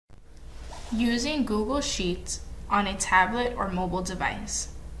Using Google Sheets on a tablet or mobile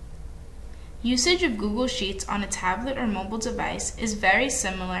device. Usage of Google Sheets on a tablet or mobile device is very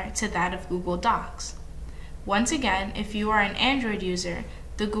similar to that of Google Docs. Once again, if you are an Android user,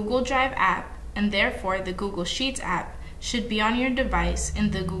 the Google Drive app, and therefore the Google Sheets app, should be on your device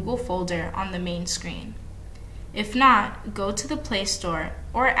in the Google folder on the main screen. If not, go to the Play Store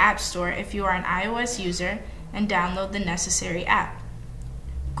or App Store if you are an iOS user and download the necessary app.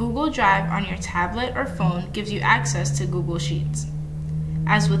 Google Drive on your tablet or phone gives you access to Google Sheets.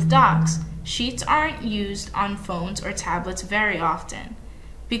 As with Docs, Sheets aren't used on phones or tablets very often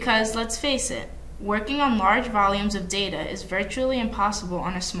because, let's face it, working on large volumes of data is virtually impossible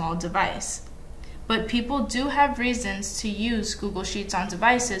on a small device. But people do have reasons to use Google Sheets on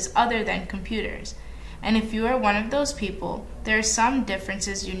devices other than computers, and if you are one of those people, there are some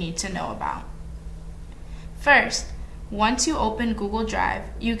differences you need to know about. First, once you open Google Drive,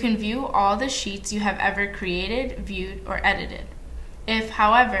 you can view all the sheets you have ever created, viewed, or edited. If,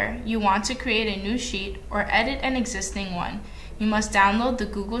 however, you want to create a new sheet or edit an existing one, you must download the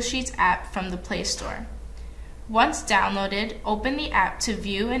Google Sheets app from the Play Store. Once downloaded, open the app to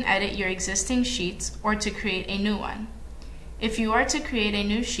view and edit your existing sheets or to create a new one. If you are to create a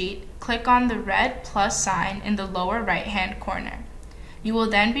new sheet, click on the red plus sign in the lower right-hand corner. You will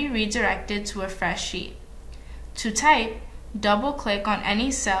then be redirected to a fresh sheet. To type, double-click on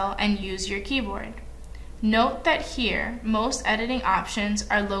any cell and use your keyboard. Note that here, most editing options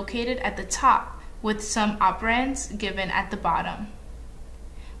are located at the top, with some operands given at the bottom.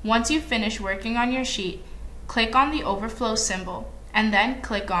 Once you finish working on your sheet, click on the overflow symbol, and then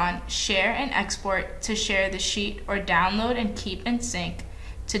click on Share and Export to share the sheet or Download and Keep in Sync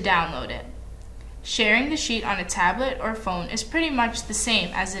to download it. Sharing the sheet on a tablet or phone is pretty much the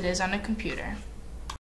same as it is on a computer.